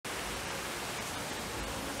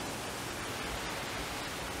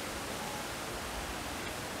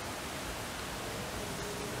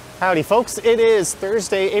Howdy folks, it is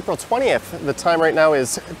Thursday, April 20th. The time right now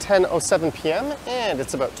is 10:07 p.m. and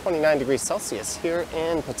it's about 29 degrees Celsius here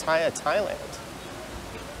in Pattaya, Thailand.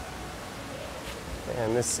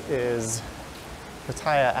 And this is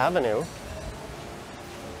Pattaya Avenue,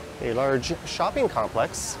 a large shopping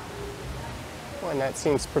complex, one that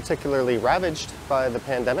seems particularly ravaged by the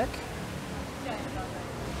pandemic.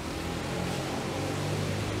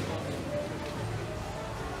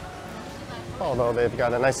 Although they've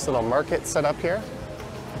got a nice little market set up here.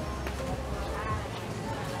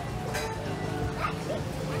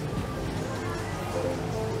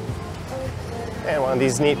 And one of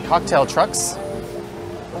these neat cocktail trucks.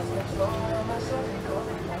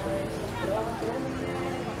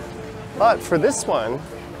 But for this one,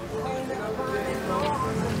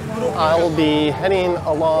 I'll be heading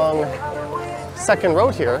along Second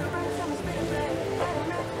Road here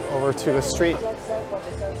over to a street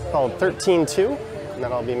called 13-2, and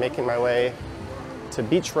then I'll be making my way to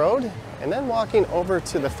Beach Road and then walking over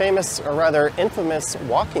to the famous, or rather infamous,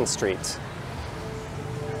 Walking Street.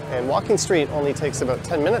 And Walking Street only takes about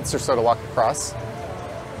 10 minutes or so to walk across.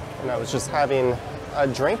 And I was just having a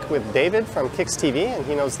drink with David from Kicks TV, and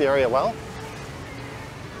he knows the area well.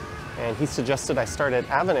 And he suggested I start at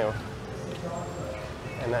Avenue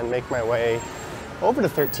and then make my way over to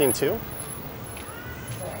 13-2.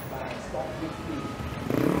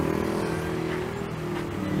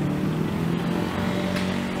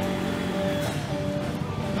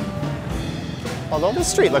 Although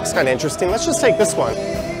this street looks kind of interesting, let's just take this one.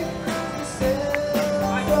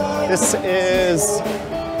 This is,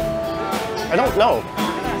 I don't know.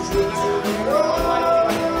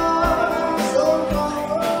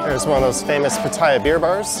 There's one of those famous Pattaya beer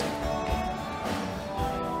bars.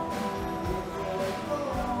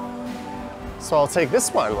 So I'll take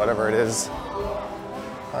this one, whatever it is.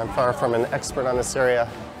 I'm far from an expert on this area.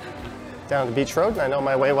 Down to Beach Road, and I know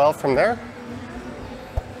my way well from there.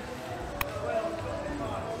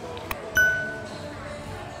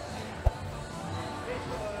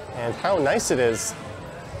 And how nice it is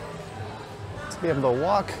to be able to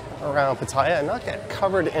walk around Pattaya and not get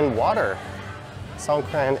covered in water.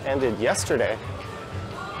 Songkran ended yesterday.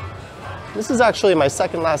 This is actually my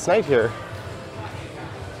second last night here.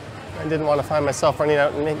 I didn't want to find myself running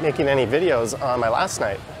out and making any videos on my last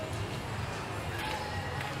night.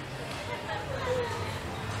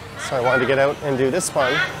 So I wanted to get out and do this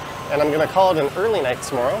one. And I'm going to call it an early night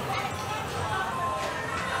tomorrow.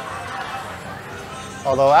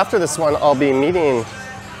 Although after this one, I'll be meeting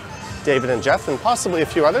David and Jeff and possibly a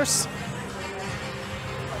few others.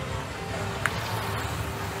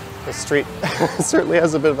 The street certainly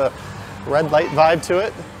has a bit of a red light vibe to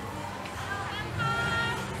it.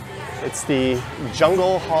 It's the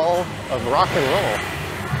Jungle Hall of Rock and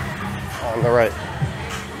Roll on the right.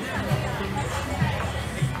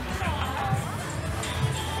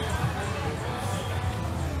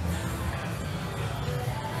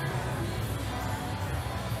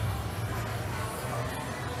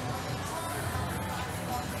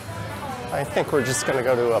 I think we're just going to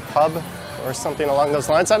go to a pub or something along those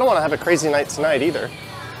lines. I don't want to have a crazy night tonight either.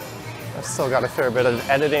 I've still got a fair bit of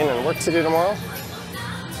editing and work to do tomorrow.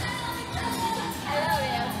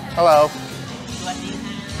 Hello.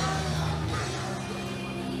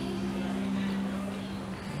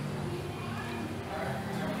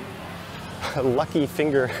 Lucky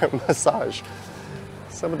Finger Massage.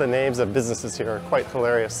 Some of the names of businesses here are quite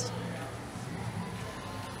hilarious.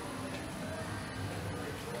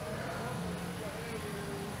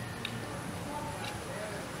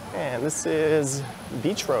 And this is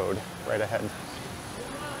Beach Road right ahead.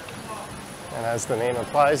 And as the name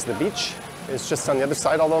implies, the beach is just on the other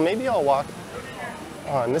side, although maybe I'll walk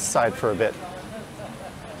on this side for a bit.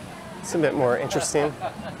 It's a bit more interesting.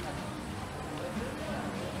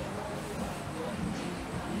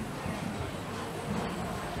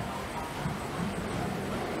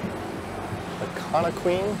 The Kana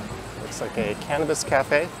Queen looks like a cannabis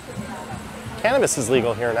cafe. Cannabis is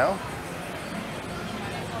legal here now.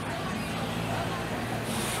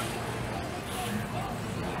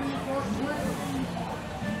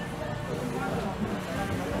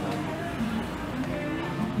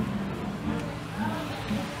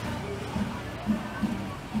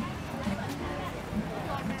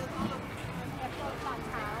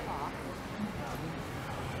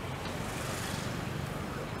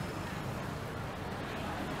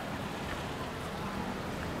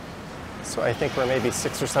 So I think we're maybe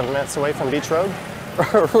 6 or 7 minutes away from Beach Road,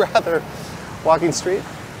 or rather, Walking Street.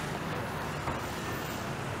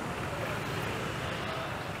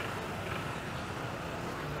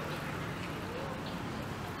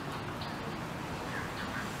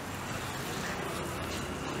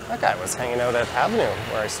 That guy was hanging out at Avenue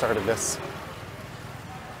where I started this.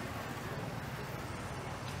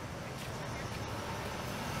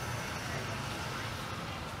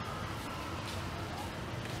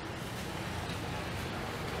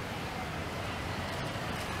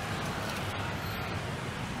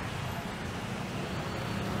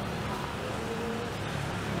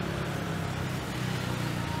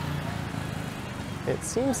 It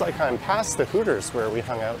seems like I'm past the Hooters where we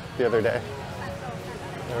hung out the other day.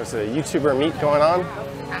 There was a YouTuber meet going on.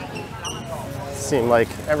 Seemed like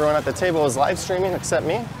everyone at the table was live streaming except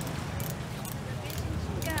me.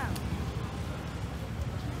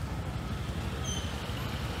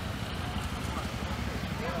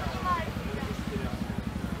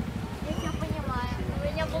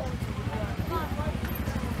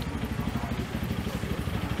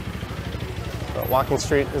 But Walking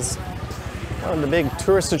Street is one of the big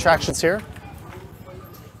tourist attractions here.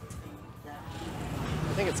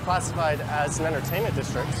 I think it's classified as an entertainment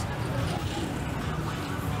district.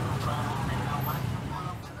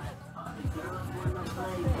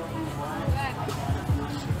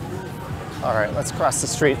 All right, let's cross the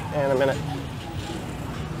street in a minute.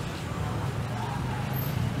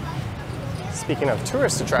 Speaking of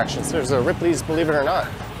tourist attractions, there's a Ripley's Believe It or Not.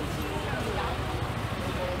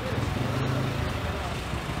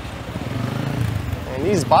 And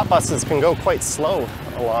these bot buses can go quite slow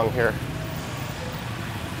along here.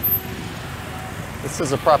 This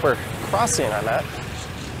is a proper crossing I'm at.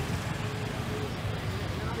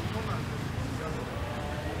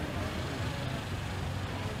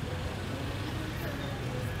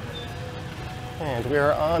 And we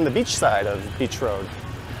are on the beach side of Beach Road.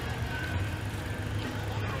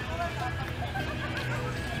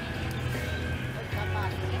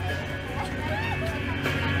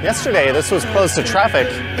 Yesterday, this was closed to traffic,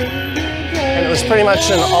 and it was pretty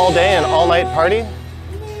much an all-day and all-night party.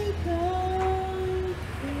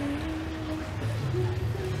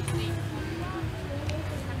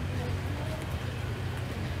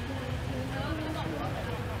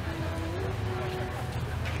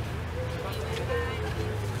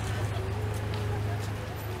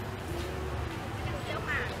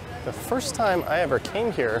 The first time I ever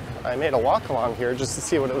came here, I made a walk along here just to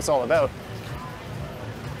see what it was all about.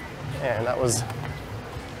 And that was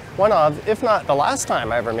one of, if not the last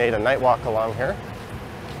time I ever made a night walk along here.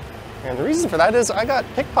 And the reason for that is I got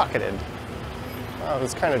pickpocketed. I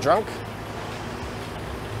was kind of drunk.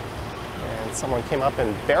 And someone came up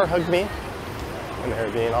and bear hugged me. And they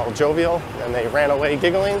were being all jovial. And they ran away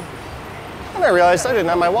giggling. And I realized I didn't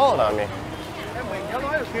have my wallet on me.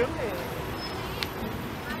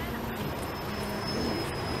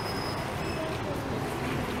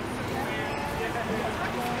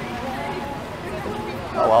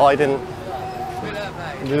 Oh, well, I didn't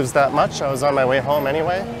lose that much. I was on my way home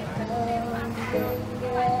anyway.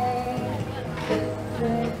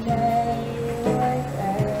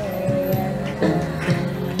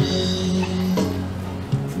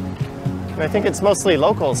 And I think it's mostly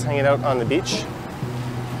locals hanging out on the beach.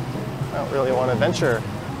 I don't really want to venture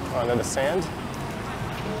onto the sand.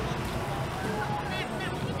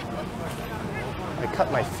 I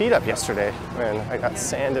cut my feet up yesterday when I got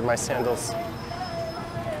sand in my sandals.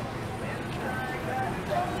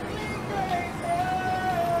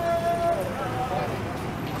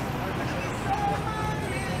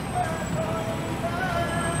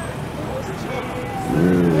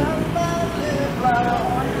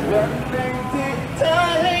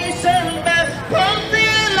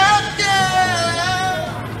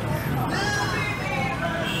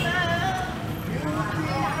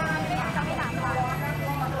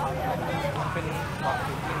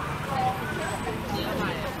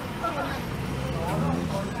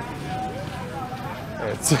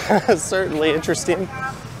 It's certainly interesting.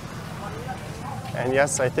 And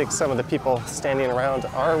yes, I think some of the people standing around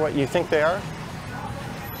are what you think they are.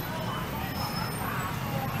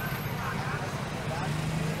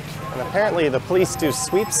 And apparently the police do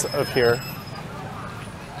sweeps of here.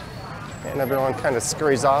 And everyone kind of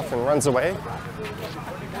scurries off and runs away.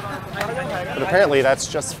 But apparently that's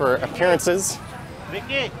just for appearances,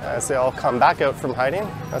 as they all come back out from hiding.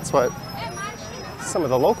 That's what some of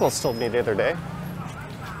the locals told me the other day.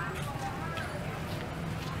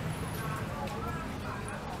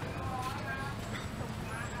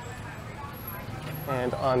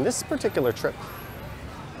 And on this particular trip,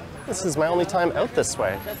 this is my only time out this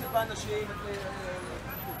way.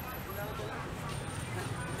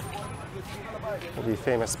 The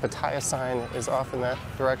famous Pattaya sign is off in that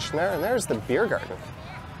direction there, and there's the beer garden.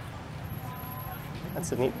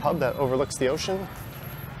 That's a neat pub that overlooks the ocean.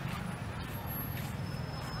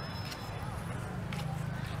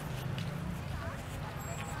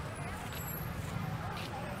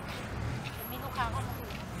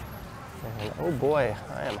 And oh boy,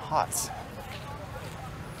 I am hot.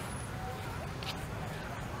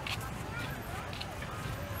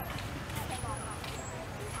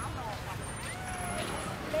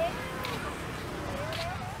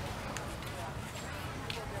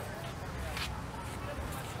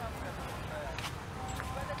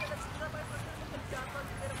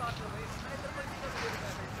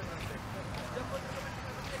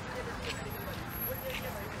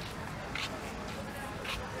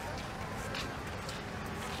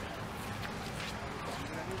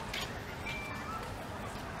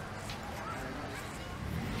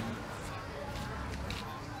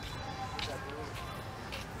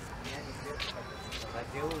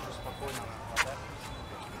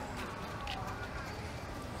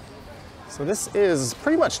 So this is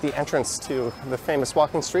pretty much the entrance to the famous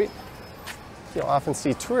walking street. You'll often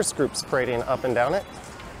see tourist groups parading up and down it.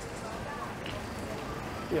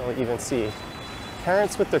 You'll even see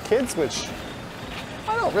parents with their kids, which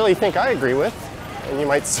I don't really think I agree with, and you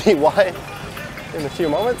might see why in a few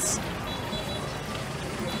moments.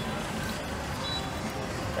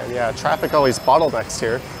 And yeah, traffic always bottlenecks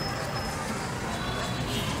here.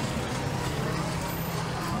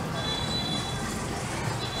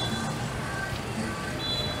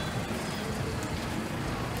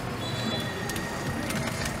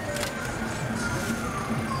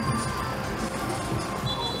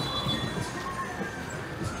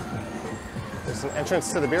 There's an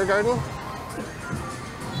entrance to the beer garden.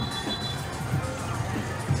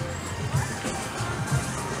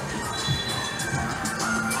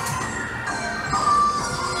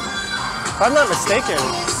 If I'm not mistaken,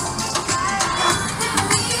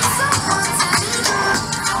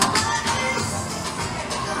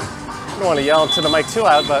 I don't want to yell to the mic too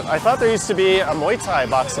loud, but I thought there used to be a Muay Thai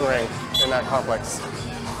boxing ring in that complex.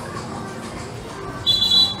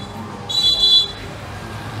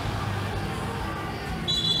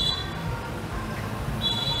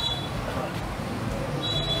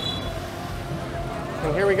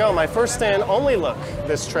 And here we go, my first and only look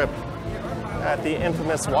this trip at the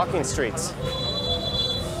infamous walking streets.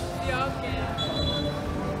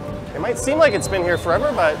 It might seem like it's been here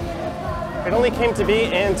forever, but it only came to be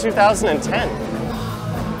in 2010.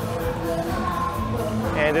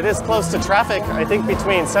 And it is close to traffic, I think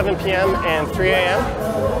between 7 p.m. and 3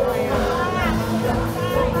 a.m.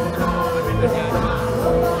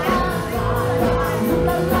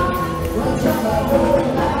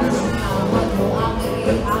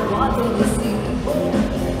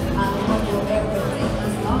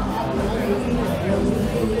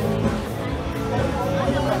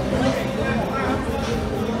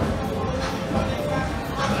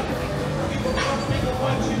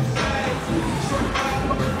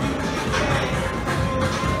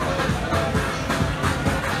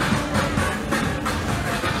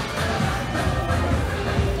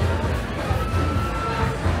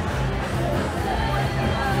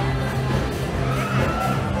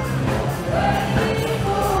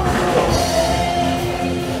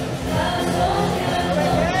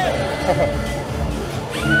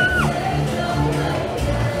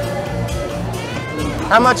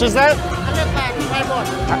 How much is that? 5 ball.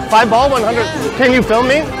 5 ball, 100. Yeah. Can you film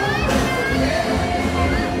me?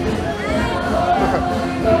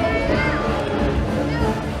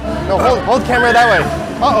 No, hold camera that way.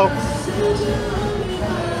 Uh-oh.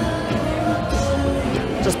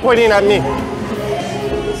 Just pointing at me.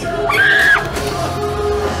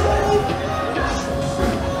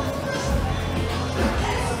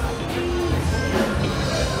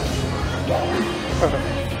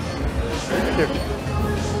 Thank you.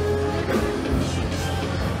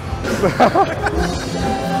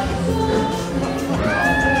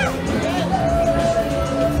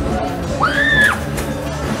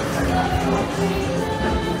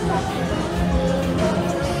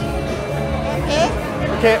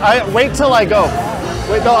 Okay, wait till I go.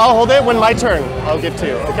 Wait, no, I'll hold it when my turn. I'll give to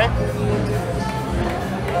you, okay?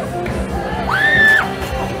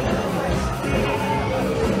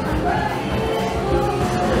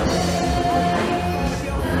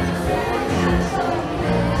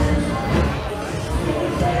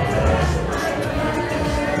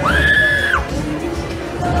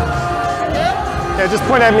 Yeah, just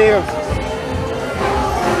point at me.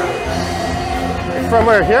 From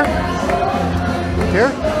where? Here?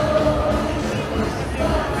 Here?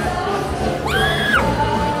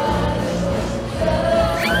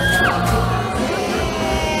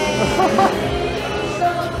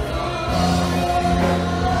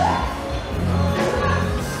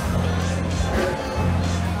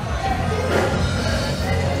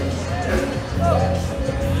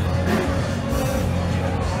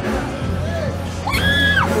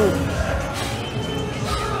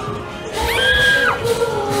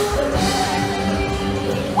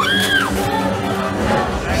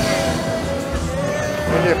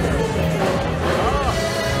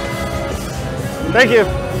 Thank you.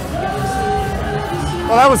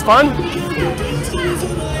 Well, that was fun.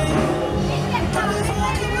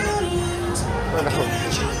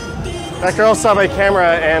 That girl saw my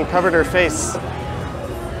camera and covered her face.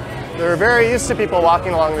 They're very used to people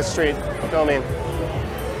walking along the street filming.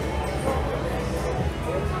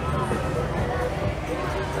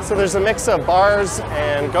 So there's a mix of bars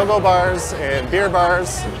and go-go bars and beer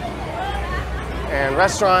bars and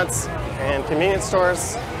restaurants and convenience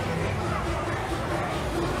stores.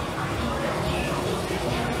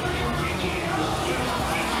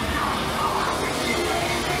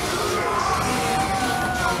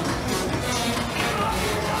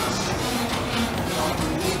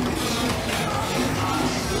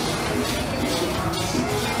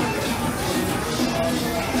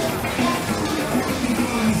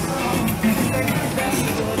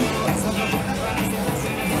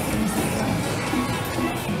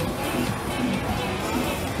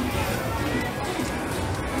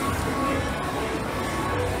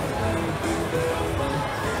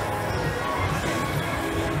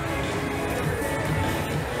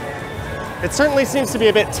 It certainly seems to be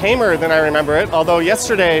a bit tamer than I remember it, although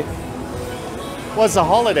yesterday was a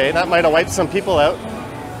holiday. That might have wiped some people out.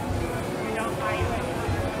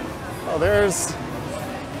 Oh, there's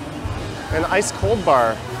an ice cold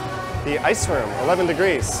bar, the Ice Room, 11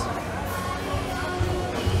 degrees.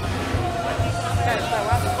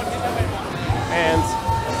 And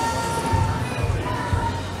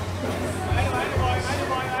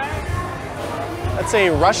that's a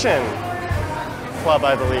Russian club,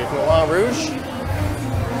 I believe, Moulin Rouge.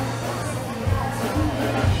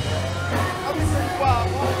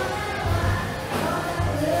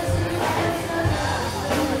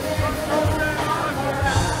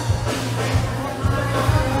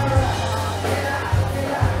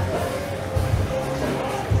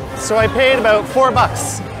 So I paid about $4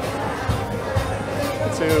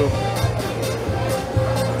 to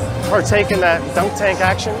partake in that dunk tank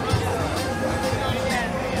action.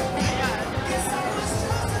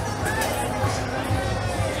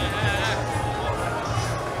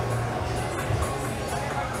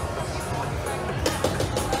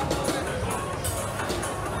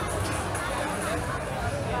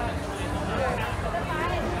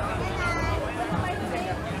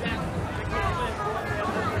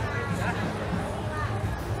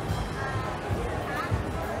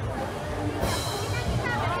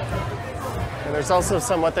 There's also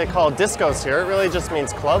some what they call discos here. It really just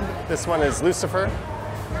means club. This one is Lucifer.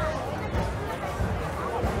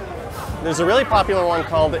 There's a really popular one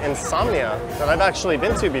called Insomnia that I've actually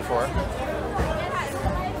been to before.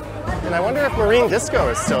 And I wonder if Marine Disco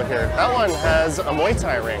is still here. That one has a Muay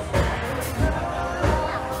Thai ring.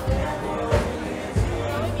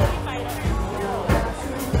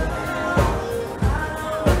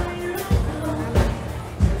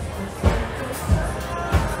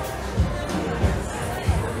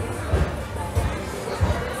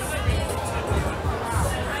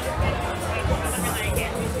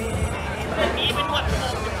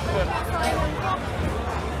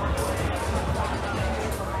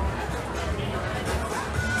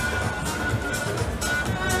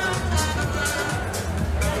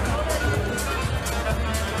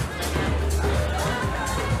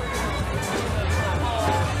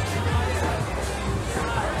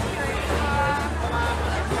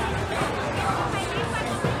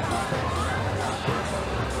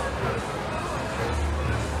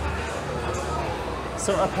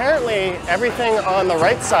 So apparently everything on the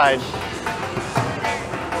right side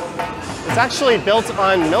is actually built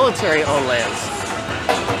on military-owned lands.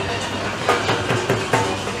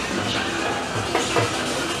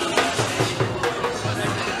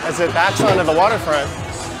 As it backs onto the waterfront.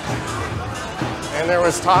 And there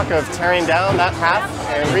was talk of tearing down that half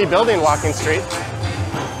and rebuilding Walking Street.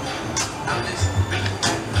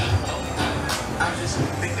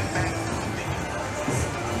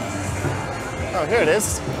 Oh, here it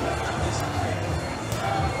is.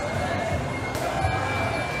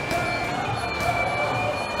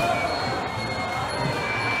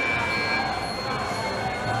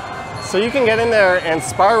 So you can get in there and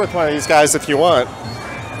spar with one of these guys if you want.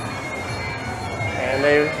 And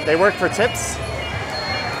they work for tips.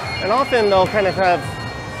 And often they'll kind of have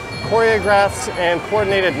choreographed and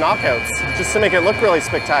coordinated knockouts just to make it look really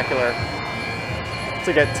spectacular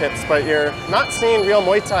to get tips, but you're not seeing real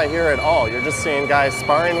Muay Thai here at all. You're just seeing guys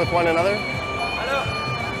sparring with one another. Hello.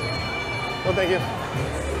 Well, thank you.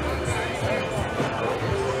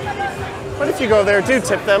 But if you go there, do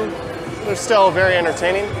tip them. They're still very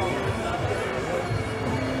entertaining.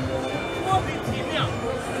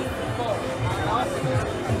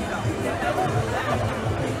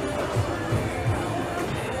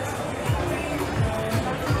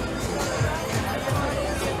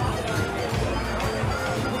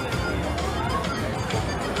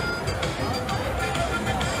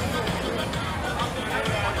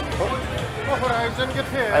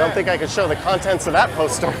 I don't think I could show the contents of that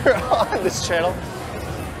poster on this channel.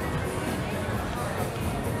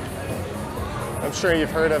 I'm sure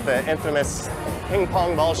you've heard of the infamous ping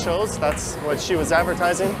pong ball shows. That's what she was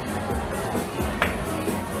advertising.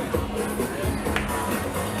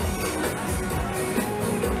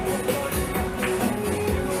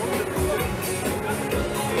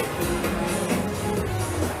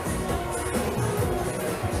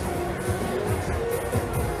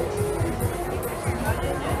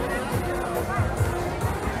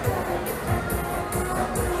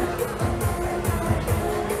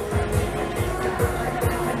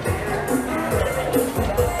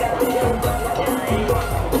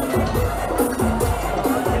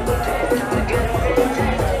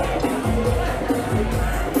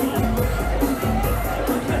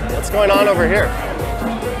 What's going on over here?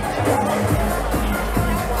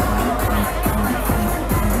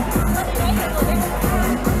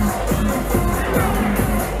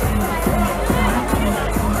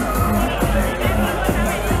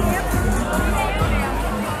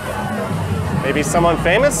 Maybe someone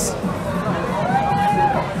famous?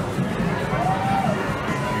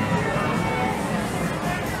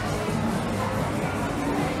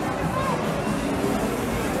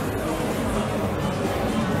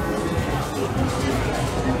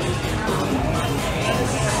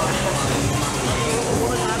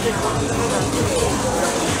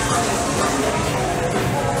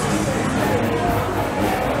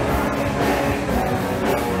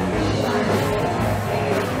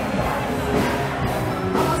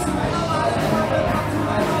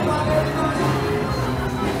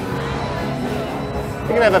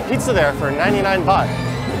 You can have a pizza there for 99 baht.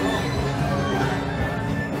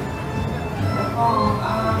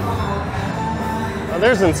 Oh,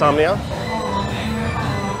 there's Insomnia.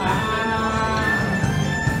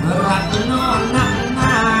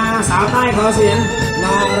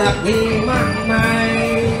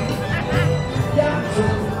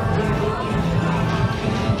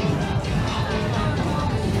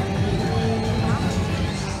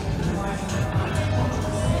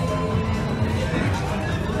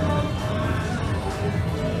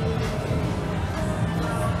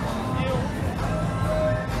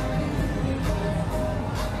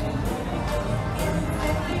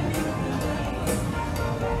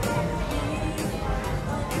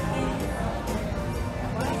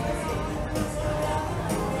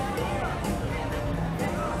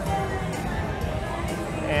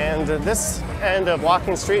 And this end of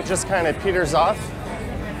Walking Street just kind of peters off.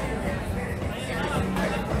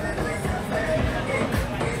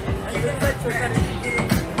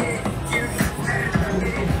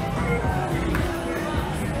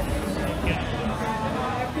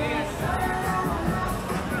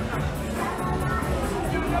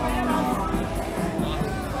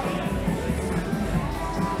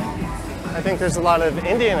 I think there's a lot of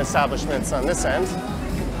Indian establishments on this end.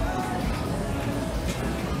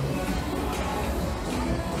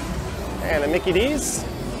 And a Mickey D's.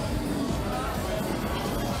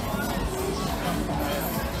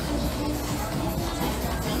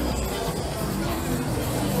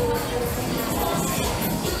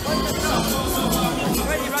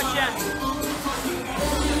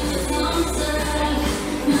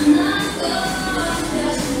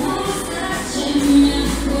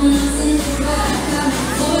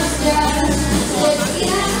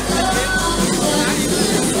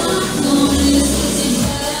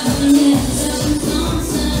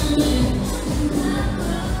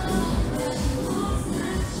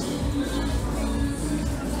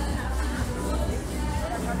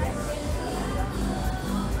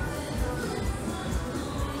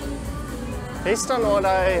 Based on what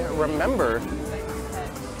I remember,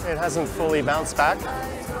 it hasn't fully bounced back.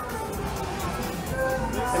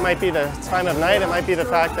 It might be the time of night, it might be the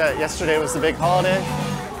fact that yesterday was the big holiday.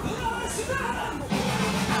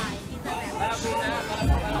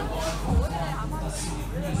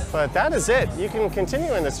 But that is it. You can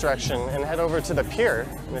continue in this direction and head over to the pier.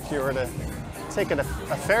 And if you were to take a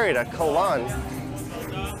ferry to Koh Lan,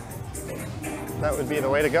 that would be the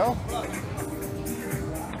way to go.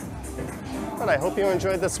 But I hope you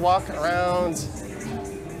enjoyed this walk around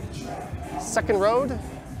 2nd Road,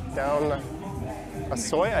 down a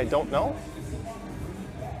soy, I don't know,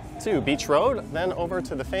 to Beach Road, then over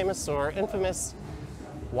to the famous or infamous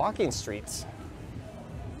Walking Street.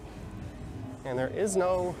 And there is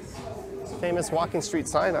no famous Walking Street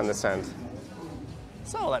sign on this end.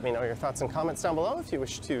 So let me know your thoughts and comments down below. If you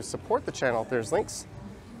wish to support the channel, there's links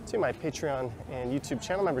to my Patreon and YouTube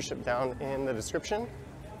channel membership down in the description.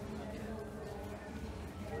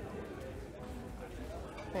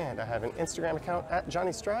 And I have an Instagram account at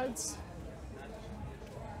Johnny Strides.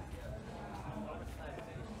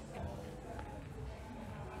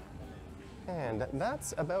 And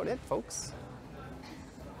that's about it, folks.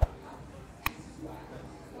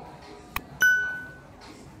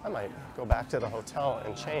 I might go back to the hotel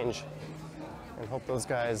and change and hope those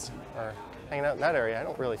guys are hanging out in that area. I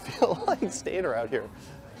don't really feel like staying around here.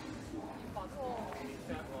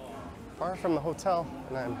 Far from the hotel,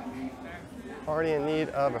 and I'm already in need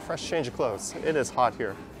of a fresh change of clothes. It is hot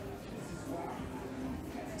here.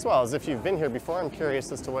 As well as if you've been here before, I'm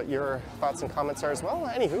curious as to what your thoughts and comments are as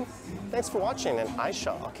well. Anywho, thanks for watching, and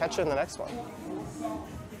I'll catch you in the next one.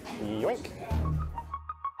 Yoink.